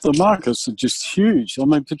 Oh, the markets are just huge. I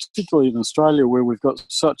mean, particularly in Australia where we've got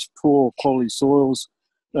such poor quality soils.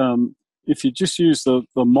 If you just use the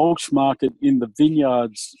mulch market in the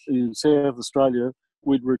vineyards in South Australia,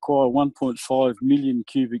 we'd require 1.5 million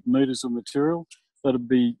cubic metres of material. That'd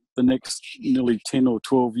be the next nearly 10 or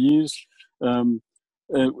 12 years.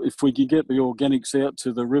 If we could get the organics out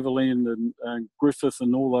to the Riverland and Griffith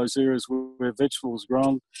and all those areas where vegetables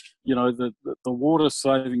grown, you know, the water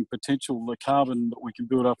saving potential, the carbon that we can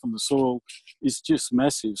build up in the soil is just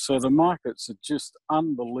massive. So the markets are just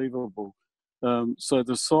unbelievable. So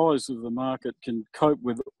the size of the market can cope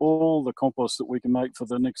with all the compost that we can make for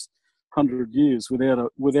the next 100 years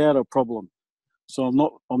without a problem. So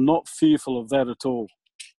I'm not fearful of that at all.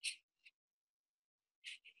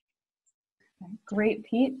 Great,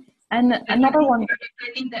 Pete. And another one.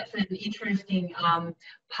 I think that's an interesting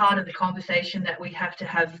part of the conversation that we have to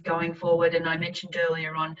have going forward. And I mentioned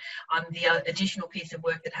earlier on the additional piece of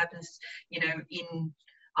work that happens, you know, in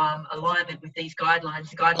alignment with these guidelines.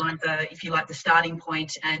 The guidelines are, if you like, the starting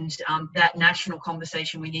point, and that national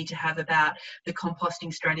conversation we need to have about the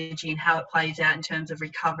composting strategy and how it plays out in terms of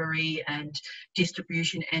recovery and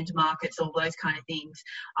distribution, end markets, all those kind of things.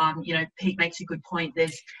 You know, Pete makes a good point.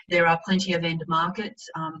 There are plenty of end markets.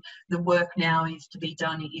 The work now is to be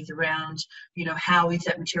done is around, you know, how is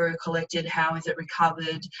that material collected, how is it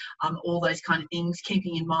recovered, all those kind of things,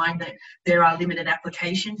 keeping in mind that there are limited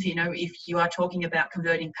applications. You know, if you are talking about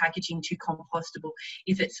converting packaging to compostable,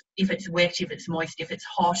 if it's wet, if it's moist, if it's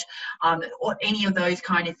hot, or any of those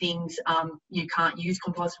kind of things, you can't use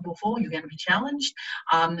compostable for, you're going to be challenged.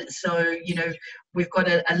 So, you know, we've got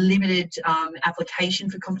a limited application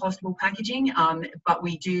for compostable packaging, but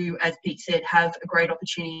we do, as Pete said, have a great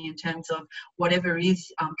opportunity in terms of whatever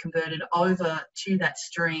is converted over to that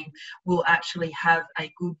stream will actually have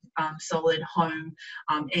a good solid home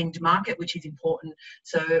end market, which is important.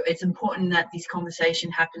 So it's important that this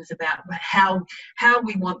conversation happens about how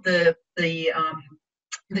we want the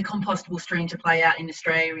compostable stream to play out in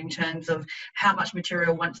Australia in terms of how much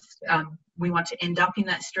material we want to end up in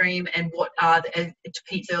that stream, and what are to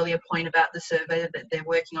Pete's earlier point about the survey that they're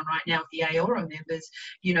working on right now with the AORA members,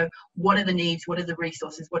 you know, what are the needs, what are the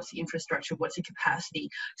resources, what's the infrastructure, what's the capacity.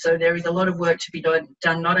 So there is a lot of work to be done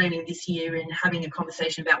not only this year in having a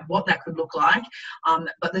conversation about what that could look like,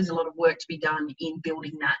 but there's a lot of work to be done in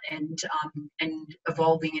building that and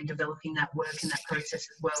evolving and developing that work and that process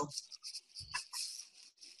as well.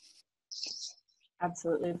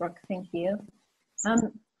 Absolutely, Brooke, thank you.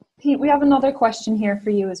 Pete, we have another question here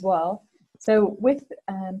for you as well. So with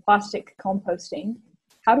plastic composting,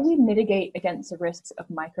 how do we mitigate against the risks of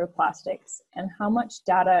microplastics, and how much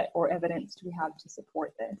data or evidence do we have to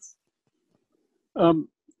support this?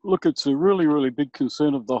 Look, it's a really, really big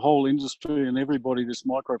concern of the whole industry and everybody, this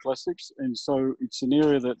microplastics. And so it's an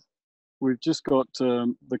area that we've just got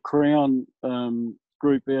the Crown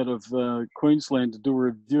group out of Queensland to do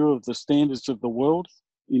a review of the standards of the world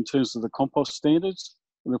in terms of the compost standards.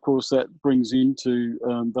 And of course that brings into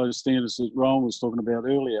those standards that Rowan was talking about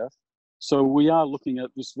earlier. So we are looking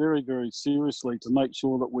at this very, very seriously to make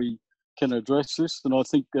sure that we can address this. And I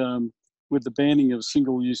think with the banning of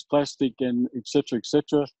single-use plastic and et cetera,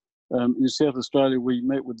 in South Australia, we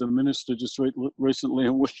met with the minister just recently,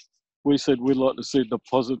 and we said we'd like to see a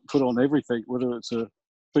deposit put on everything, whether it's a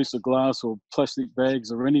piece of glass or plastic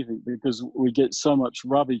bags or anything, because we get so much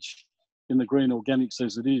rubbish in the green organics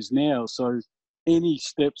as it is now. So any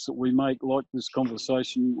steps that we make, like this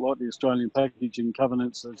conversation, like the Australian Packaging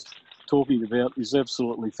Covenants is talking about, is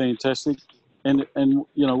absolutely fantastic. And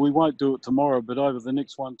you know, we won't do it tomorrow, but over the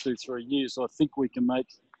next 1, 2, 3 years, I think we can make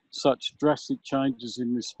such drastic changes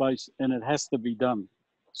in this space, and it has to be done.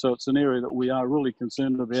 So it's an area that we are really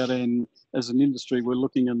concerned about, and as an industry, we're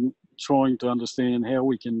looking and trying to understand how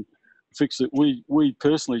we can fix it. We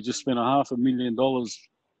personally just spent $500,000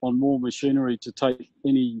 on more machinery to take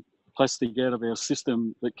any plastic out of our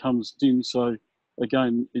system that comes in. So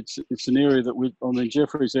again, it's an area that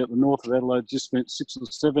Jeffrey's out the north of Adelaide just spent $6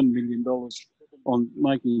 or $7 million on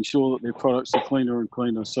making sure that their products are cleaner and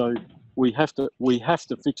cleaner. So we have to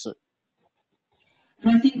fix it.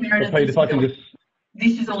 And I think, Meredith, Pete, if I can just...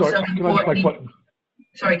 This is also important.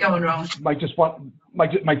 Sorry, go on, Rowan. Make just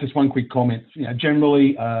one quick comment. You know,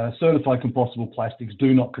 generally, certified compostable plastics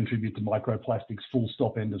do not contribute to microplastics. Full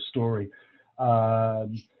stop. End of story.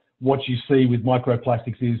 What you see with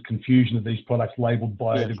microplastics is confusion of these products labelled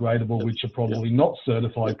biodegradable, which are probably not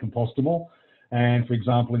certified compostable. And for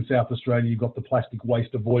example, in South Australia, you've got the plastic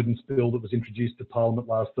waste avoidance bill that was introduced to Parliament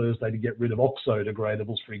last Thursday to get rid of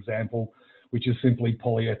oxo-degradables, for example, which is simply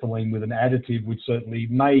polyethylene with an additive, which certainly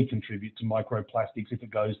may contribute to microplastics if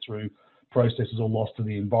it goes through processes or lost to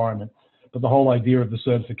the environment. But the whole idea of the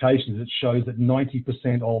certification is it shows that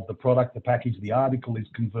 90% of the product, the package, the article is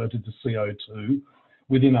converted to CO2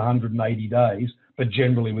 within 180 days, but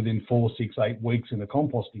generally within 4, 6, 8 weeks in a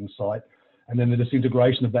composting site. And then the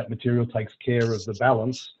disintegration of that material takes care of the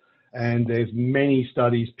balance. And there's many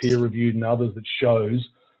studies, peer-reviewed and others, that shows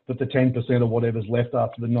that the 10% or whatever's left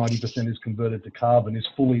after the 90% is converted to carbon is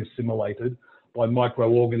fully assimilated by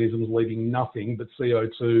microorganisms, leaving nothing but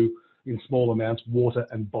CO2 in small amounts, water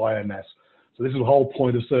and biomass. So this is the whole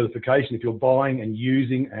point of certification. If you're buying and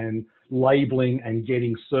using and labeling and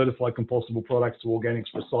getting certified compostable products to organics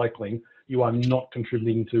recycling, you are not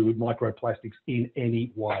contributing to microplastics in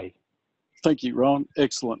any way. Thank you, Rowan.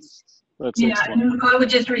 Excellent. That's yeah, excellent. and I would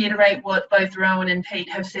just reiterate what both Rowan and Pete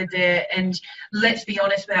have said there, and let's be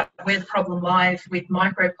honest about where the problem lies with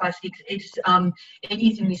microplastics. It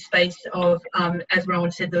is in this space of, as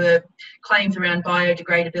Rowan said, the claims around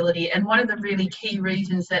biodegradability, and one of the really key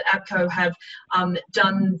reasons that APCO have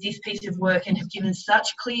done this piece of work and have given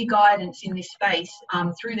such clear guidance in this space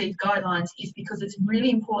through these guidelines is because it's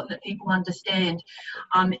really important that people understand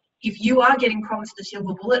if you are getting promised a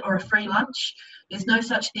silver bullet or a free lunch, there's no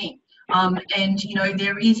such thing. And, you know,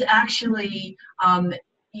 there is actually,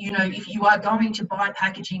 you know, if you are going to buy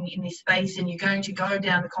packaging in this space and you're going to go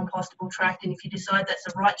down the compostable track, and if you decide that's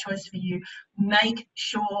the right choice for you, make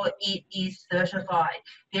sure it is certified.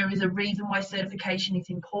 There is a reason why certification is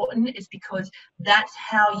important. It's because that's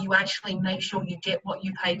how you actually make sure you get what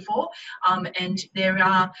you pay for. And there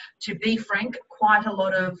are, to be frank, quite a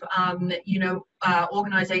lot of, you know,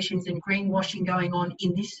 organisations and greenwashing going on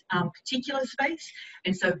in this particular space.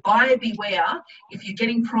 And so buyer beware. If you're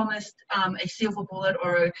getting promised a silver bullet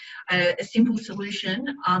or a simple solution,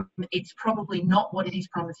 it's probably not what it is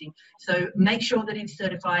promising. So make sure that it's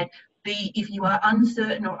certified. If you are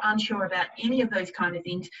uncertain or unsure about any of those kind of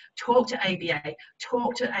things, talk to ABA,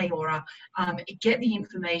 talk to AORA, get the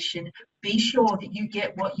information, be sure that you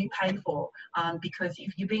get what you pay for, because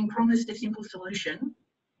if you're being promised a simple solution,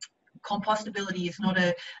 compostability is not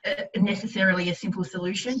necessarily a simple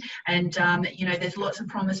solution, and you know, there's lots of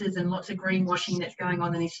promises and lots of greenwashing that's going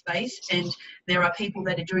on in this space, and there are people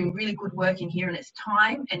that are doing really good work in here, and it's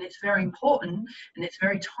time, and it's very important, and it's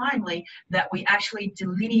very timely that we actually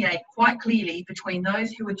delineate quite clearly between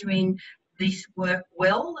those who are doing this work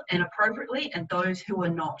well and appropriately and those who are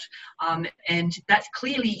not, and that's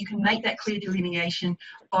clearly, you can make that clear delineation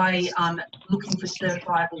by looking for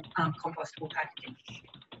certifiable compostable packaging.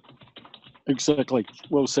 Exactly.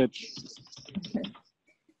 Well said.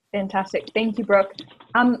 Fantastic. Thank you, Brooke.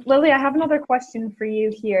 Lily, I have another question for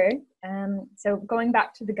you here. So going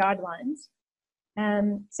back to the guidelines.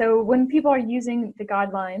 So when people are using the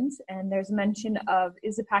guidelines and there's mention of,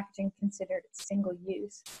 is the packaging considered single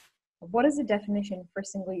use? What is the definition for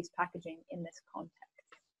single use packaging in this context?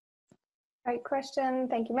 Great question.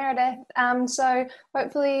 Thank you, Meredith. So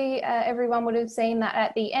hopefully everyone would have seen that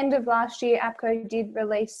at the end of last year, APCO did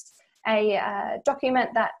release a document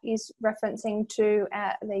that is referencing to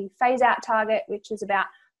the phase out target, which is about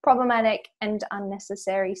problematic and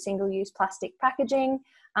unnecessary single-use plastic packaging.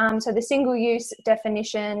 So the single-use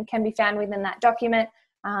definition can be found within that document.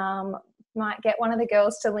 Might get one of the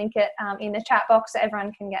girls to link it in the chat box so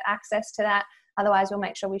everyone can get access to that. Otherwise, we'll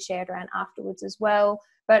make sure we share it around afterwards as well.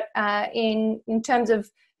 But in terms of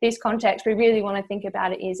this context, we really want to think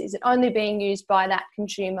about it is it only being used by that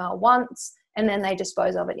consumer once, and then they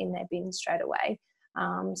dispose of it in their bin straight away.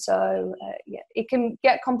 Yeah, it can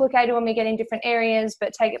get complicated when we get in different areas,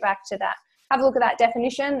 but take it back to that. Have a look at that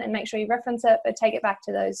definition and make sure you reference it, but take it back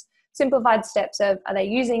to those simplified steps of, are they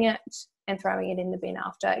using it and throwing it in the bin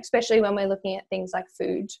after, especially when we're looking at things like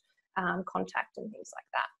food contact and things like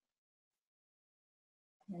that.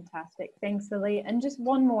 Fantastic. Thanks, Lily. And just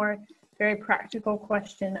one more very practical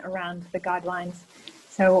question around the guidelines.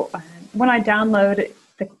 So when I download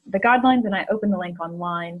the guidelines and I open the link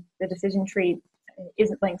online, the decision tree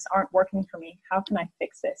links aren't working for me. How can I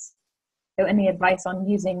fix this? So any advice on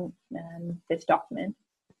using this document?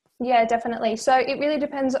 Yeah, definitely. So it really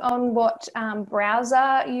depends on what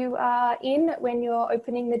browser you are in when you're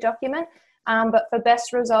opening the document. But for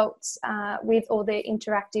best results with all the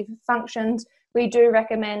interactive functions, we do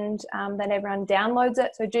recommend that everyone downloads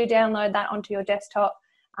it. So do download that onto your desktop.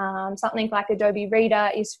 Something like Adobe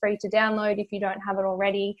Reader is free to download if you don't have it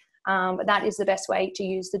already, but that is the best way to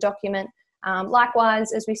use the document.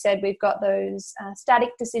 Likewise, as we said, we've got those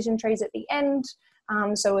static decision trees at the end.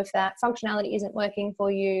 So if that functionality isn't working for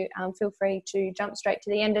you, feel free to jump straight to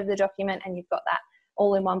the end of the document and you've got that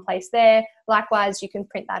all in one place there. Likewise, you can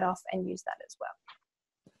print that off and use that as well.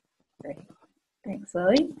 Great. Thanks,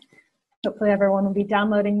 Lily. Hopefully everyone will be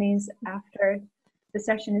downloading these after the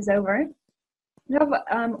session is over. We have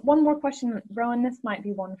one more question. Rowan, this might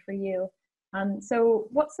be one for you. So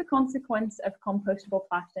what's the consequence of compostable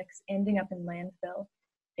plastics ending up in landfill?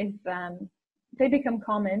 If they become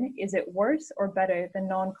common, is it worse or better than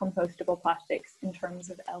non-compostable plastics in terms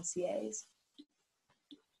of LCAs?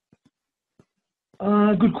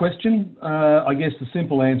 Good question. I guess the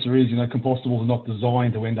simple answer is, compostables are not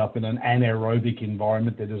designed to end up in an anaerobic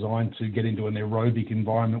environment. They're designed to get into an aerobic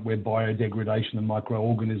environment where biodegradation and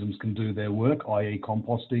microorganisms can do their work, i.e.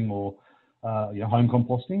 composting or home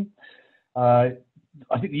composting.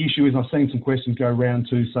 I think the issue is I've seen some questions go around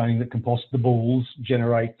too saying that compostables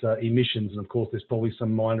generate emissions, and of course there's probably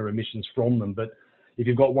some minor emissions from them, but if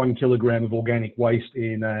you've got 1 kilogram of organic waste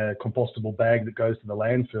in a compostable bag that goes to the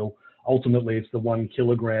landfill, ultimately it's the 1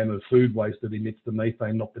 kilogram of food waste that emits the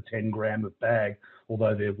methane, not the 10 gram of bag,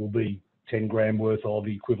 although there will be 10 gram worth of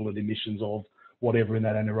the equivalent emissions of whatever in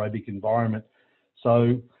that anaerobic environment.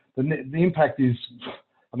 So the impact is,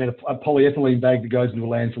 a polyethylene bag that goes into a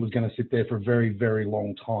landfill is going to sit there for a very, very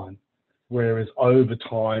long time. Whereas over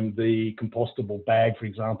time, the compostable bag, for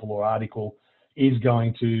example, or article is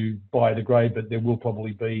going to biodegrade, but there will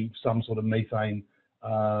probably be some sort of methane,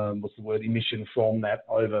 emission from that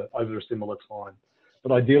over a similar time.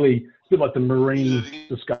 But ideally, it's a bit like the marine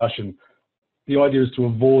discussion. The idea is to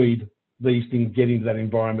avoid these things getting to that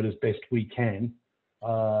environment as best we can.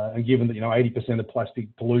 And given that 80% of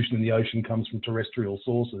plastic pollution in the ocean comes from terrestrial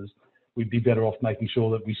sources, we'd be better off making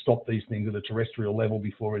sure that we stop these things at a terrestrial level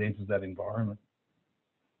before it enters that environment.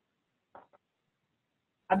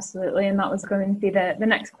 Absolutely, and that was going to be the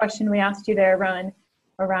next question we asked you there, Rowan,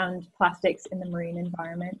 around plastics in the marine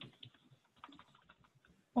environment.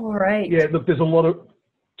 All right. Yeah, look, there's a lot of,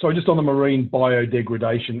 so just on the marine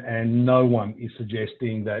biodegradation, and no one is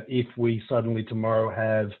suggesting that if we suddenly tomorrow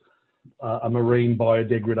have a marine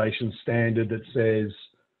biodegradation standard that says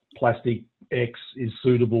plastic X is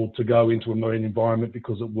suitable to go into a marine environment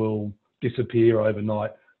because it will disappear overnight.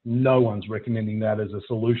 No one's recommending that as a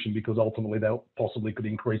solution, because ultimately that possibly could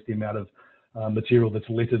increase the amount of material that's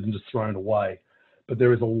littered and just thrown away. But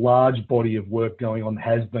there is a large body of work going on,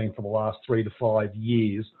 has been for the last 3 to 5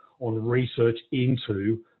 years, on research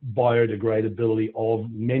into biodegradability of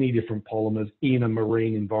many different polymers in a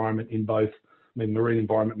marine environment, in both, marine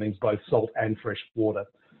environment means both salt and fresh water.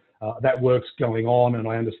 That work's going on, and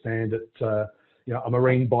I understand that a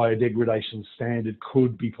marine biodegradation standard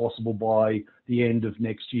could be possible by the end of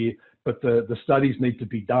next year, but the studies need to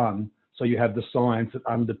be done so you have the science that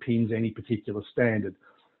underpins any particular standard.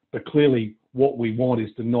 But clearly what we want is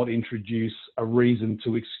to not introduce a reason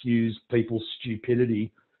to excuse people's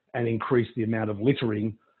stupidity and increase the amount of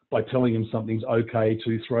littering by telling them something's okay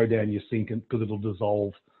to throw down your sink because it'll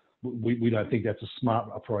dissolve. We don't think that's a smart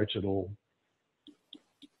approach at all.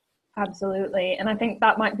 Absolutely, and I think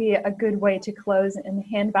that might be a good way to close and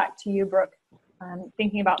hand back to you, Brooke,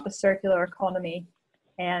 thinking about the circular economy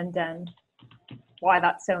and why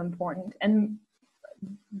that's so important. And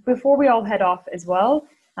before we all head off as well,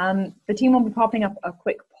 the team will be popping up a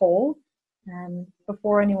quick poll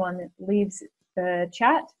before anyone leaves the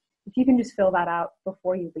chat. If you can just fill that out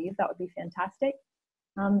before you leave, that would be fantastic.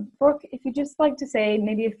 Brooke, if you'd just like to say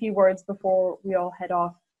maybe a few words before we all head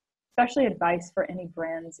off, especially advice for any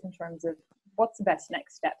brands in terms of what's the best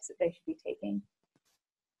next steps that they should be taking.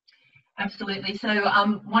 Absolutely. So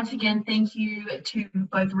once again, thank you to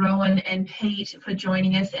both Rowan and Pete for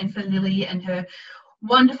joining us, and for Lily and her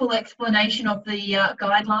wonderful explanation of the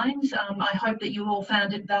guidelines. I hope that you all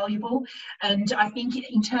found it valuable. And I think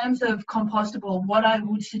in terms of compostable, what I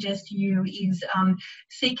would suggest to you is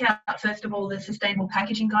seek out, first of all, the sustainable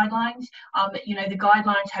packaging guidelines. The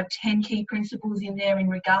guidelines have 10 key principles in there in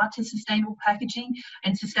regard to sustainable packaging,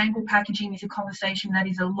 and sustainable packaging is a conversation that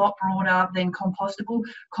is a lot broader than compostable.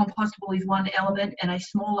 Compostable is one element, and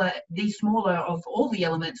the smaller of all the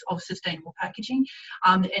elements of sustainable packaging.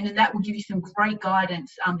 And then that will give you some great guidance.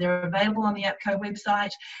 They're available on the APCO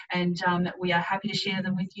website, and we are happy to share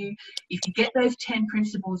them with you. If you get those 10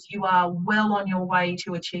 principles, you are well on your way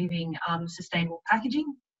to achieving sustainable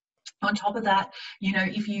packaging. On top of that,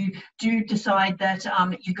 if you do decide that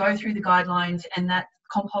you go through the guidelines and that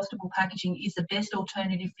compostable packaging is the best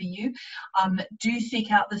alternative for you, do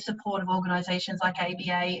seek out the support of organisations like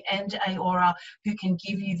ABA and AORA, who can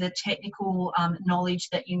give you the technical knowledge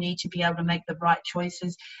that you need to be able to make the right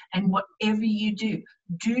choices. And whatever you do,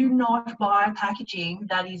 do not buy packaging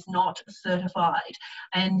that is not certified.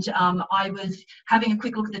 And I was having a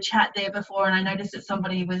quick look at the chat there before, and I noticed that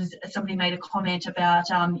somebody made a comment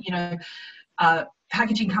about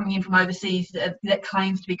packaging coming in from overseas that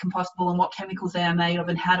claims to be compostable, and what chemicals they are made of,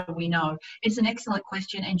 and how do we know? It's an excellent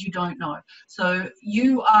question, and you don't know. So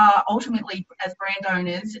you are ultimately, as brand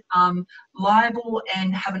owners, liable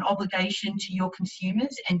and have an obligation to your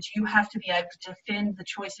consumers, and you have to be able to defend the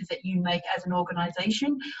choices that you make as an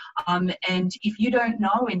organisation. And if you don't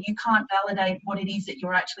know and you can't validate what it is that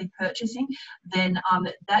you're actually purchasing, then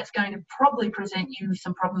that's going to probably present you with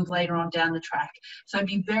some problems later on down the track. So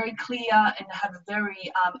be very clear and have a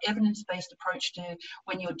very evidence-based approach to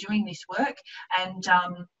when you're doing this work,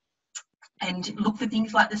 and look for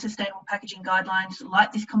things like the Sustainable Packaging Guidelines,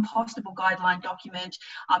 like this compostable guideline document,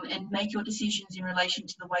 and make your decisions in relation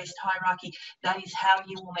to the waste hierarchy. That is how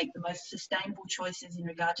you will make the most sustainable choices in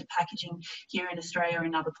regard to packaging here in Australia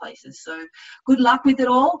and other places. So good luck with it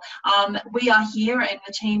all. We are here, and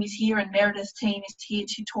the team is here, and Meredith's team is here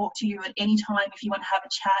to talk to you at any time if you want to have a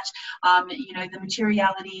chat. You know, the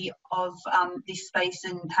materiality of this space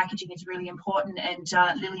and packaging is really important, and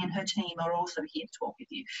Lily and her team are also here to talk with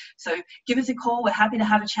you. So give us a call. We're happy to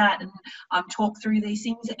have a chat and talk through these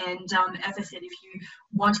things. And as I said, if you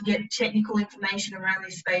want to get technical information around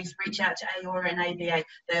this space, reach out to AORA and ABA.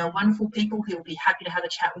 They are wonderful people who will be happy to have a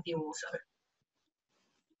chat with you also.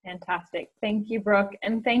 Fantastic. Thank you, Brooke.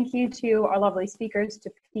 And thank you to our lovely speakers, to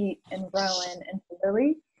Pete and Rowan and to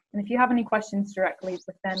Lily. And if you have any questions directly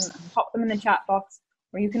with them, pop them in the chat box,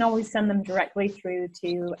 or you can always send them directly through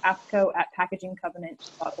to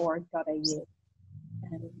apco@packagingcovenant.org.au.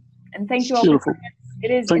 And thank you all. Beautiful.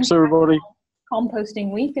 It is Thanks, everybody.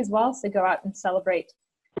 Composting Week as well, so go out and celebrate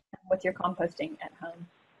with your composting at home.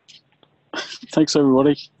 Thanks,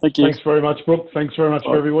 everybody. Thank you. Thanks very much, Brooke. Thanks very much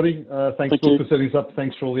for everybody. Thanks, Brooke, for setting us up.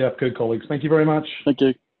 Thanks for all the APCO colleagues. Thank you very much. Thank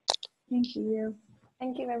you. Thank you.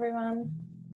 Thank you, everyone.